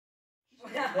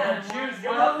Choose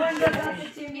your one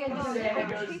goes team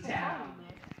goes to town.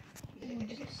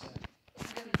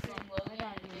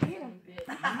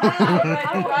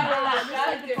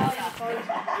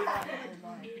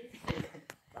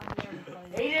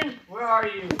 Aiden, where are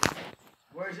you?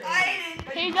 Where's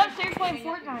Aiden? He's upstairs playing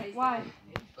Fortnite. Why?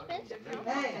 Hey.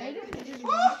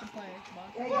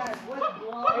 Hey guys, what's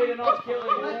blonde? Aiden, I'll kill you. I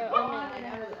don't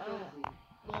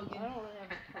really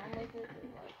have a problem with it.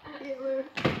 Hitler.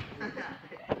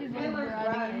 He's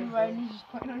riding, he's just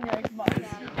playing on your Xbox.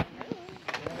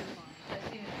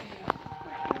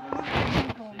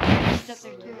 He's up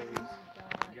there too.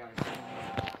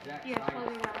 Yeah,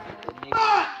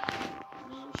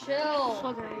 chill.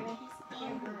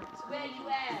 Where you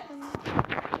at?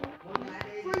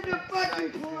 Where's the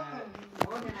fucking blonde?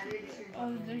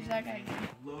 Oh, there's that guy again.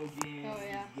 Logan. Oh,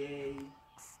 yeah. Gay.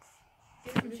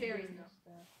 Get some cherries though.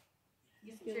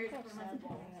 Get some cherries for my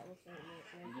ball.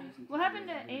 What happened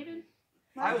to Aiden?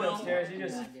 I will upstairs. You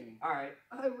just. All right.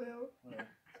 I will.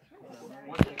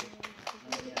 One second.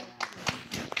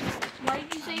 Why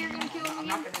did you say you're gonna kill him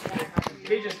again?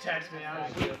 He just texted me. I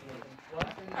was just. What?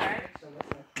 All right.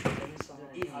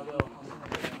 I will.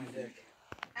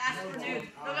 Ask for dude.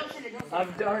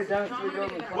 I've already done 3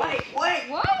 goals. Wait. What?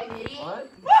 What?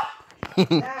 I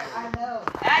know.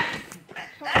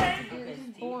 Dude, this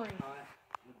is boring.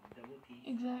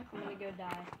 Exactly. I'm gonna go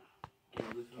die. Kill.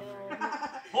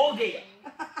 Holgate.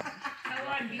 How do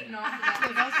I beaten off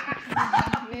to that?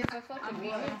 If I fucking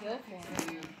beat him, go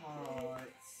for him.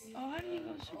 Oh, how do you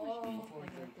go super speed?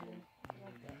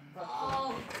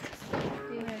 Oh.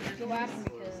 Dude, go after me,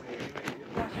 cuz.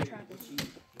 Watch the traffic.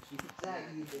 Zach,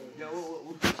 you did. Yo,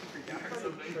 what she forgot or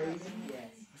something? Crazy?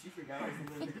 Yes. She forgot or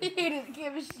something? He doesn't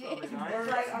give a shit. They're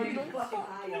like, are you fucking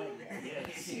high like that?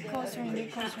 Yes. Closer and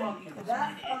get closer and get closer.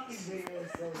 That fucking video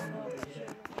is so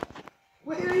annoying.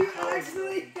 Wait, are you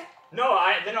actually? No,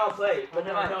 then I'll play. But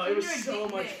no, it was so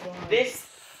much fun. This.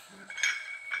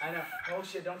 I know. Oh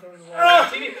shit! Don't throw it in the wall.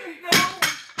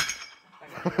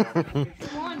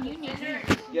 Come on, you need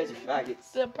it. You guys are faggots.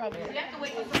 Still probably. You have to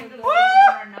wait till someone goes to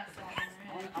our nuts.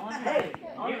 Hey,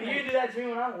 you do that to me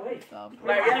when I'm awake. Oh,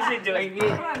 Wait, I actually do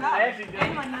it. I actually do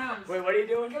In my it. nose. Wait, what are you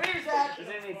doing? Come here, Zach. Is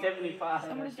it 75?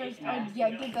 somebody starts. Yeah,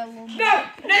 get that little. No!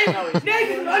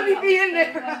 Nathan, let me be in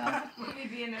there! Let me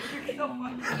be in there. You're so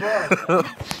funny. I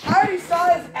already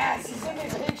saw his ass. He sent me a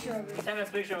picture of it. Send me a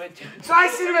picture of it too. So I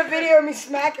sent him a video of me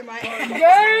smacking my ass.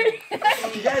 Gay!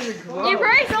 You guys are gross. You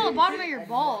probably saw the bottom of your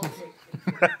balls.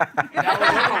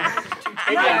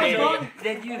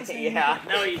 Did you? Yeah.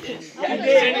 No, you didn't. Yeah, I You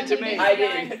did. sent it to me. I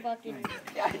did. Fucking.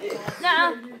 Yeah, I did.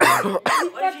 Nah.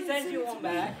 What did she send you one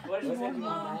back? What did she send you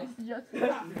one back?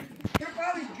 You're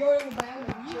probably going in the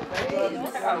bathroom.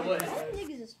 I would.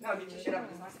 No, get your shit up.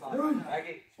 It's my spot.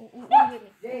 Faggot.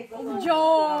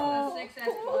 Joe.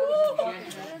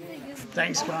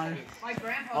 Thanks, Connor. My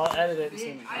grandpa. I'll edit it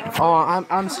soon. Oh,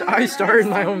 I started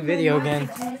my own video again.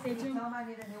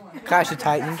 Clash of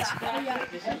Titans.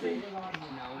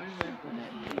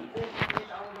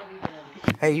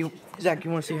 Hey, Zach, you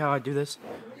want to see how I do this?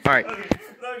 All right,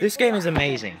 this game is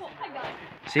amazing.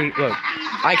 See, look,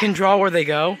 I can draw where they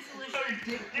go.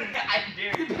 I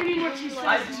dare you.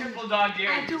 I triple dog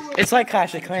dare you. It's like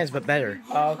Clash of Clans, but better.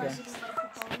 Oh, okay.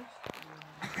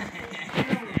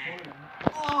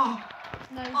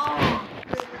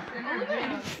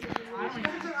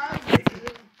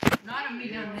 Not a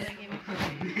meat on this game.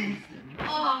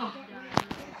 Oh.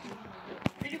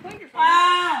 Did you put your phone?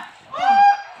 Ah!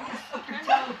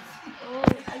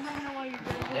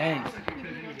 Dang.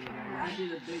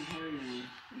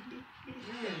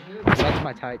 That's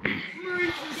my Titan.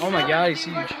 Oh my god, he's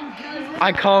huge.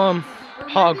 I call him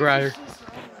Hog Rider.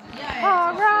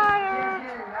 Hog Rider.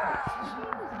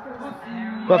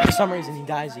 But for some reason, he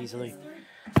dies easily.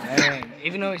 Dang.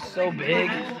 Even though he's so big.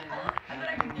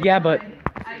 Yeah, but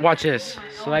watch this.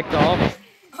 Select all.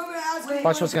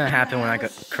 Watch what's gonna happen when I go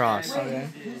cross. Okay.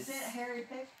 Who's that Harry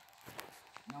pick?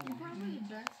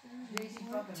 Jason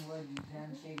fucking Wood, you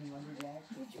damn shaving lumberjack.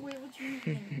 Wait, what's your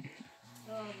username?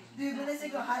 Dude, but they say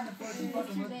go hide in the forest and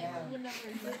fucking look down.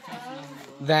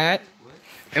 That.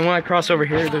 And when I cross over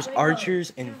here, there's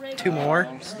archers and 2 more.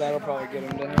 So that'll probably get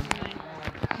him down.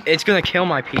 It's gonna kill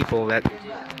my people.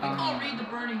 I'll read the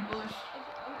burning bush.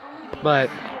 But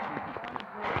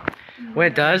when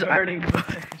it does, Burning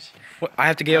bush. I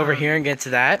have to get over here and get to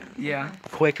that Yeah.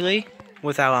 quickly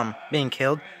without being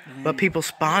killed. But people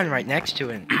spawn right next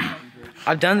to it.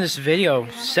 I've done this video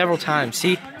several times.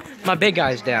 See, my big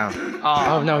guy's down.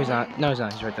 Oh no, he's not. No, he's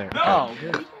not. He's right there. Oh,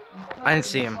 good. I didn't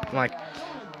see him. I'm like,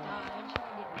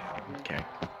 okay.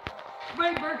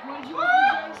 Wait, Burke, what did you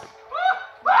want to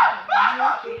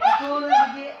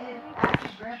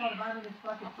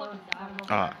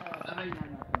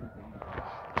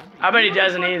I bet he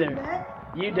doesn't either.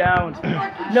 You don't.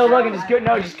 No, Logan, just go.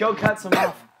 No, just go cut some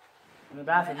off in the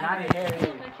bathroom. Not your hair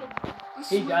either.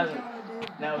 He doesn't.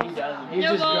 No, he doesn't. He's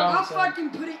just grown. I'll So. fucking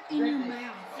put it in your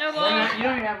mouth. No, You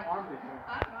don't even have an armpit hair.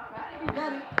 You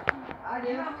got it. I do.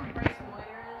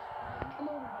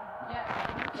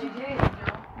 Hey, James.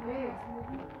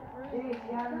 James,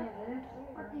 you have any of this?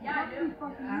 Yeah, I do.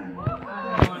 Fucking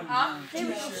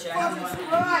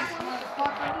Sprite,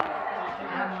 motherfucker.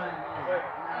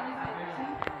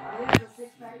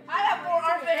 I have more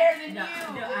armpit hair than you. I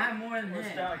have more than this. I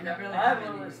have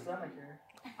a little stomach hair.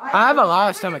 I have a lot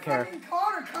of stomach hair. Fucking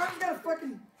Connor's got a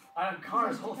fucking. I have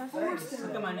Connor's whole face.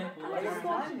 Look at my nipple. I just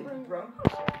want you, bro.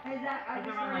 Wait, Look at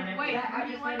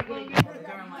my nipple.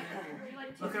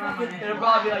 Look at my nipple. It'll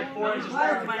probably be like 4 inches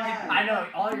Why long. is that? I know,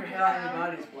 all your hair on your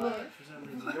body is black for some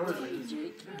reason. Yours is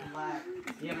black.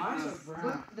 Yeah, mine's are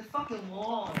brown. The fucking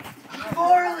wall.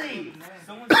 Farley!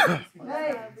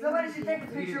 Hey, somebody should take a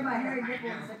picture of my hairy nipple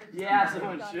and send it to Yeah,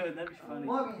 someone should. That'd be funny.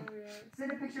 Logan,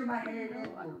 send a picture of my hairy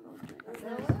nipple.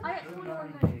 I got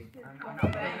 21 I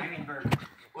mean, Bert.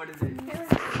 What is it?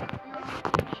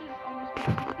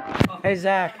 Hey,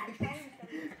 Zach.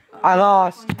 I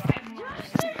lost.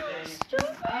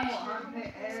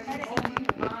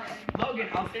 Logan,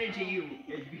 I'll send it to you.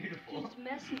 It's beautiful. It's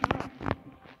messy.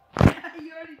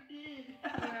 You already did.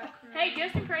 Hey,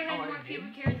 Justin Cray has more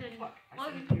pubic hair than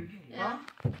Logan. Yeah.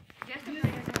 Justin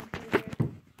Cray has more pubic hair.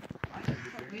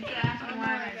 We should ask him why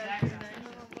my Zach's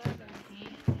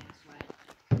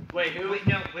Wait, who? Wait,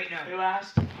 no. Who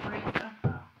asked?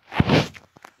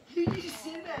 You just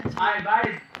said that. I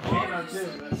invited J-Mo too, You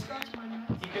but scratched my nose.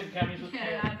 he couldn't come. He's with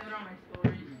Yeah, I Kayla. put it on my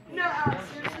story. No,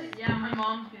 seriously. Yeah, my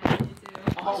mom's gonna do it too.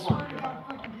 Oh my god.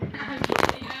 I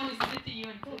only sent it to you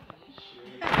and Tiffany.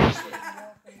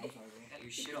 Got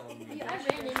your shit all over me. Yeah, I ran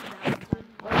into that.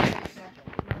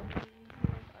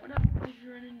 What up? Did you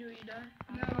run into it? You died?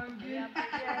 No, I'm good.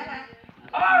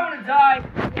 Oh, I wanna die!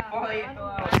 Farley, I no,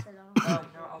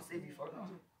 I'll save you for it.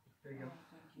 There you go.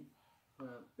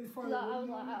 Before I the was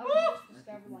window. like, I just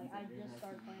discovered, like, I just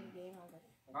started playing the game. I was like,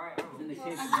 Alright, It's in the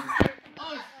kitchen.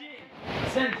 Oh shit!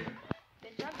 Send it.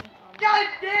 bitch, I've been on. God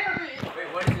damn it! Wait,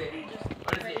 what is it?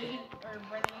 What is it? Or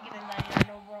whether you get a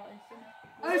 99 overall instant.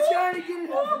 I was trying to get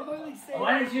it off of Holy Saint. Why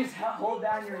don't you just hold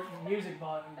down your music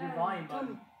volume, your volume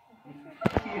button?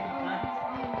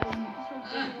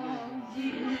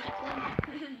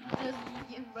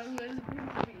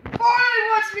 Farley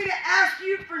wants me to ask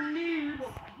you for nudes.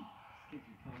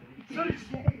 So does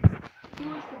James. He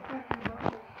wants to fucking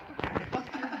vote.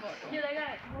 Dude, I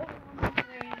got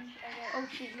oh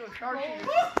shit, you're a sharpshooter.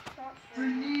 For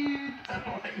nudes.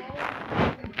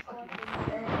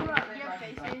 Your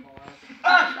face, dude.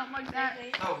 Ah! Something like that.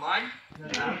 Oh, mine?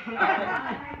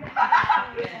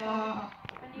 Oh,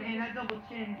 Man, that double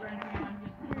chin brings me on.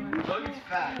 Logan's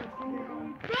fat.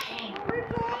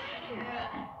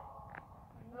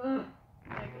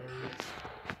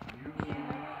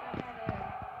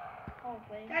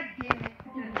 God damn it.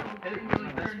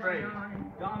 That's right.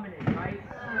 Dominic, right?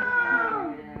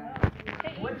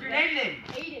 What's your name then?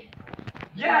 Aiden.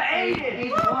 Yeah, Aiden! Hey,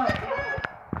 what?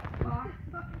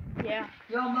 Yeah.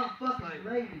 Yo, motherfucker's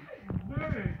lady.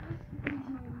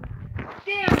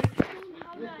 Damn it.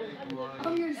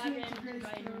 I'm gonna see it to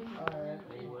Grace.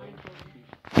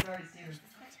 Sorry, Steven.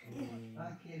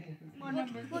 I'm kidding.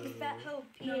 Look at that hoe.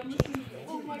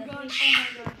 Oh my god,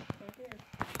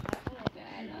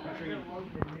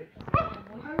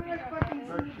 I'm gonna fucking see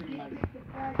the dick pic the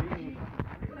fact that you-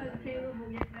 because Caleb will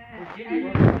get mad.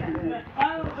 I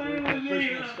don't think it was me.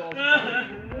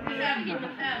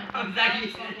 I'm Zach, you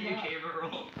sent it to your camera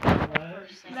roll.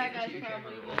 That guy's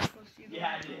probably close to you.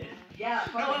 Yeah, I did. Yeah,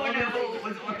 No,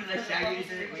 was it one because I shagged you and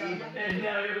said it leave? And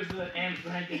no, it was the Anne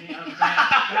Frank and the other guy.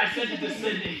 But I sent it to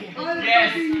Sydney. Why the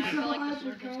Yes. fuck are you I so feel like the hyper?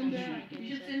 circus Calm is down. shaking. You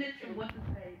should send it to what's his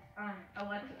face?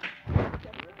 Alexa.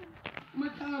 I'm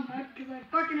gonna tell him because I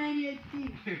fucking ADHD.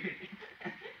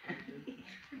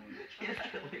 He's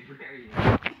like a librarian.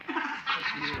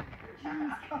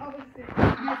 This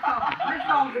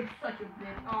song is such a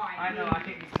bitch. Oh, I know, I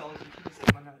hate these calls. You should have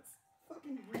saved my notes.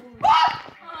 Fucking rude.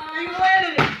 You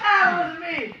landed it! Ah, it wasn't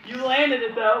me! You landed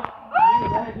it though. You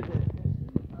landed it.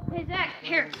 Hey, Zach,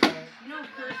 here. You know who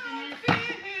Kirsten is?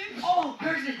 Oh,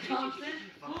 Kirsten Thompson.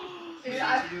 Yeah, I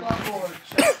fuck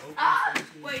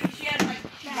Wait, she had like,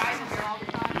 she dyes her hair all the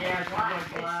time. Yeah, it's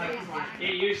like black.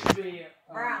 It used to be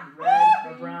Brown. red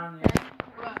or brown, yeah.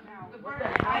 What now? The What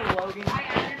bird. the hell, Logan? I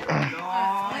added her. No.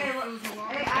 Hey,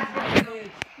 I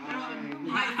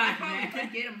I could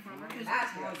get him from her. 'Cause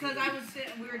because I was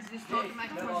sitting, we were just talking back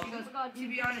and forth. She goes, to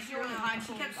be honest, you're really hot.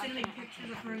 She kept sending me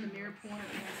pictures of her in the mirror porn.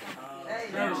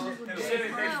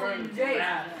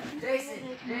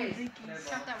 Jason.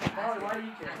 Shut that one. Why do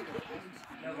you care?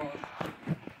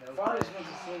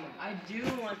 I do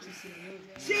want to see you.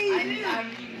 See, I need you to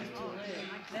live.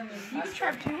 you can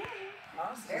try too.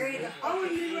 What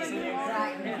would you have seen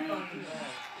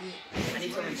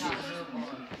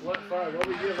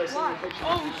the picture?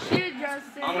 Oh shit,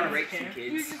 Justin. I'm gonna rape some You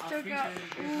kids. just took out. Ooh,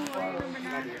 I remember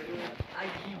now. You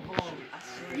won't. I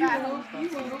swear Yeah, you you won't.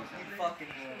 fucking won't.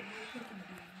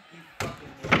 You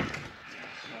fucking won't.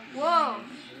 Whoa.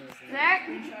 Zach?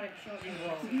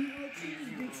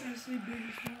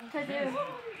 To do.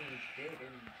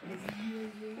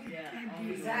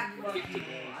 Zach fucking won't.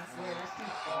 I swear that's too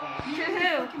far. To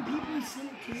who? People you send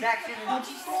it to. Zach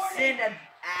send an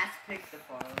ass pic to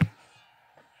follow.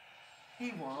 He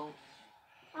won't.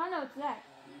 I don't know, it's Zach.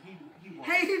 He won't.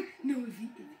 Hey, no, if he.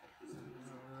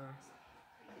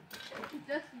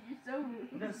 Justin, you're so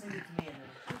rude. No, send it to me and then.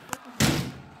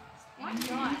 Why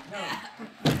not? No.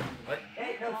 What?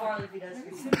 Hey, no, Farley, if he does.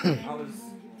 I was.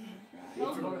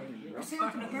 Send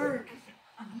it to Berg.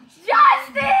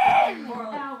 Justin! He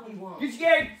won't. You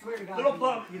scared? Swear to God. Little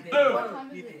punk. You did. Boom.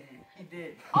 You did. You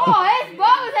did. Oh, his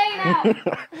butt was hanging out.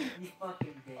 You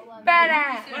fucking did.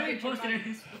 Badass. Why are we posting it?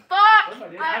 Fuck!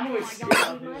 I'm always scared.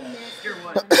 I'll do that. You're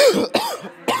what?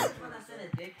 That's when I sent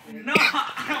a dick pic. No, I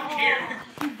don't care.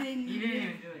 He didn't. You didn't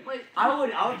even do it. Wait, I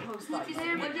would post like.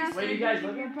 Wait, you guys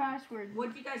looking? Your password.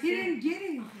 what'd you guys He say? didn't get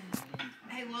anything.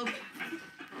 Hey, Logan.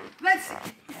 Let's. I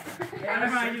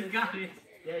just got it.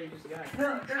 Yeah, you just got it.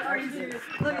 Look, there are you.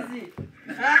 Look at this.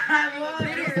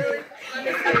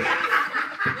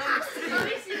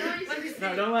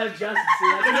 No, don't let Justin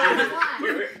see that.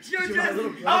 Show My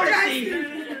little Justin. brother.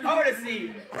 I want to see.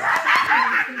 This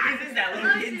is that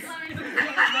little kid.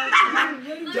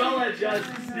 Don't let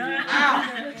Justin see it.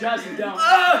 Ow. Justin, don't.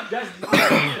 Justin, don't. No,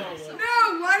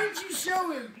 why didn't you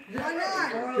show him? Why not?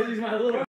 Because he's my little